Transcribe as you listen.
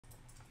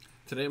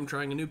Today I'm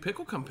trying a new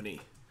pickle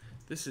company.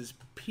 This is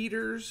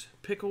Peter's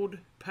Pickled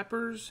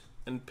Peppers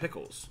and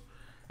Pickles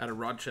out of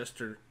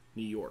Rochester,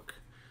 New York.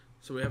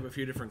 So we have a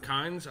few different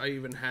kinds. I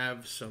even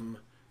have some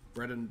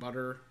bread and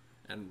butter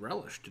and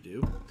relish to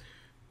do.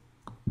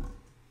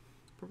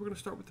 But we're going to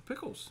start with the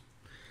pickles.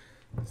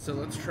 So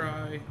let's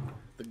try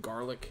the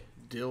garlic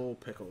dill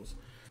pickles.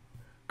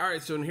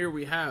 Alright, so in here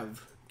we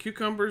have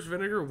cucumbers,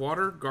 vinegar,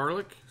 water,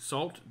 garlic,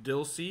 salt,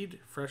 dill seed,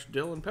 fresh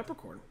dill, and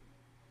peppercorn.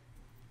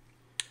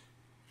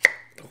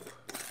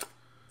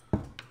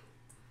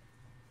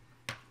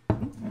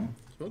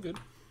 Smell good.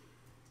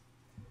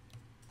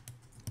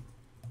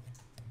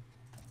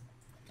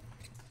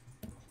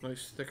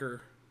 Nice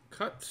thicker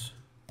cuts.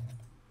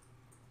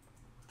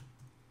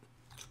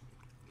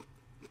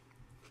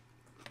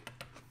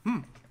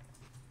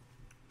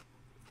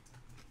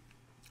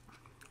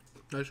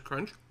 Nice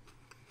crunch.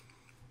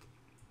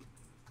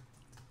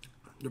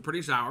 They're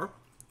pretty sour.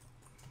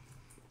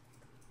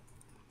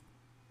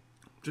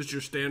 Just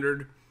your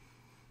standard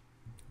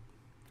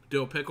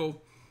dill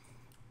pickle.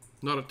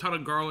 Not a ton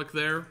of garlic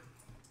there.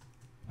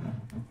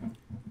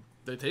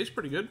 They taste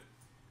pretty good.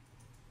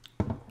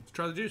 Let's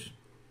try the juice.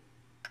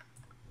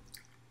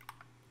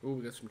 Ooh,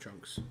 we got some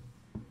chunks.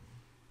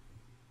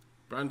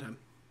 Brine time.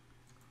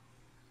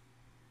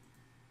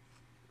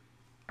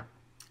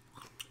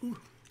 Ooh,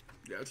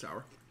 yeah, it's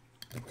sour.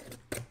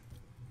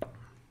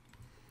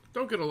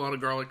 Don't get a lot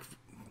of garlic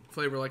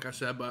flavor, like I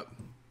said, but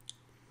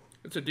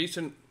it's a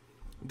decent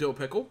dill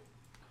pickle.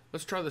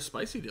 Let's try the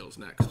spicy dills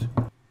next.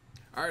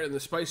 Alright, and the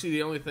spicy,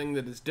 the only thing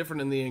that is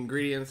different in the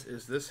ingredients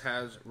is this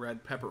has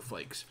red pepper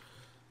flakes.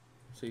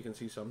 So you can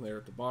see some there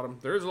at the bottom.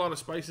 There is a lot of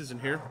spices in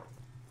here.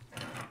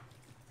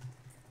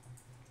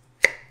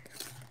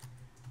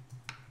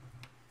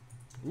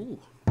 Ooh,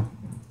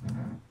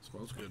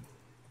 smells good.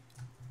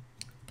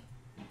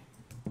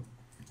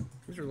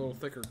 These are a little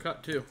thicker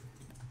cut too.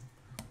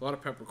 A lot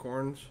of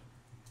peppercorns.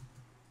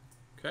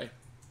 Okay.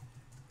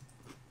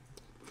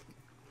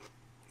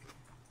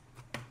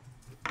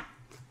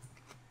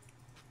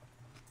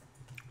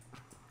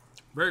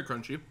 Very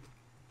crunchy.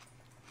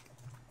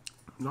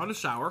 Not as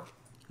sour.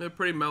 They're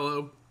pretty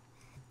mellow.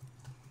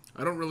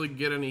 I don't really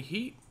get any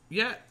heat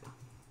yet.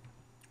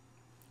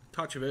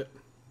 Touch of it.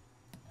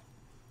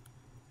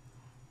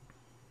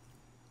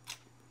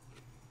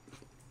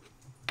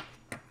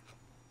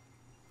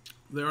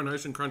 They are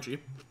nice and crunchy.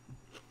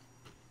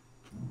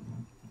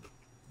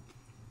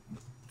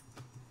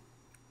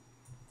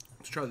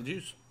 Let's try the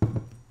juice.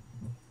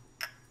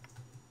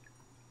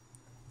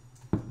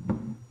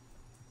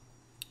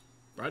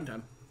 Brine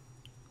time.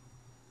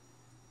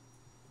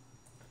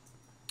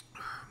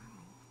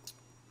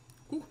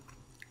 Ooh,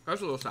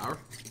 that's a little sour.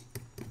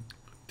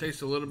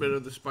 Taste a little bit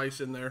of the spice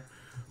in there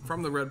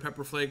from the red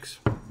pepper flakes,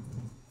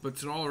 but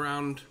it's an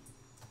all-around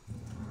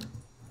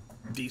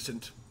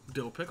decent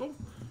dill pickle.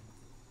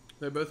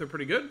 They both are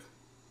pretty good.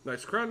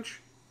 Nice crunch.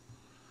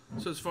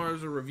 So as far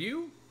as a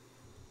review,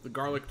 the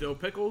garlic dill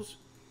pickles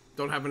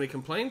don't have any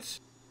complaints.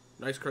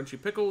 Nice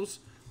crunchy pickles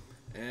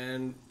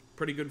and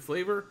pretty good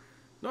flavor.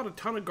 Not a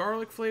ton of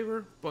garlic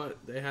flavor, but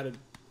they had a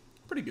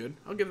pretty good.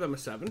 I'll give them a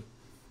 7.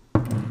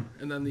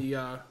 And then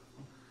the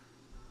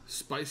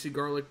spicy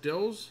garlic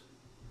dills,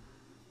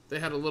 they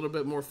had a little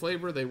bit more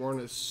flavor. They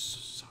weren't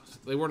as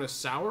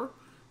sour,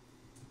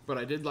 but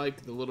I did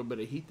like the little bit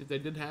of heat that they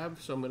did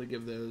have, so I'm going to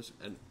give those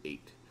an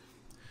 8.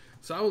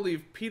 So I will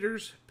leave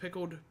Peter's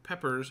Pickled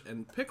Peppers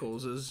and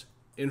Pickles'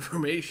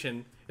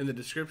 information in the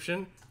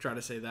description. Try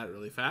to say that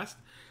really fast.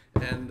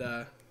 And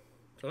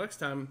until next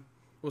time,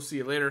 we'll see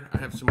you later. I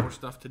have some more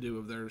stuff to do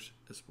of theirs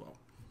as well.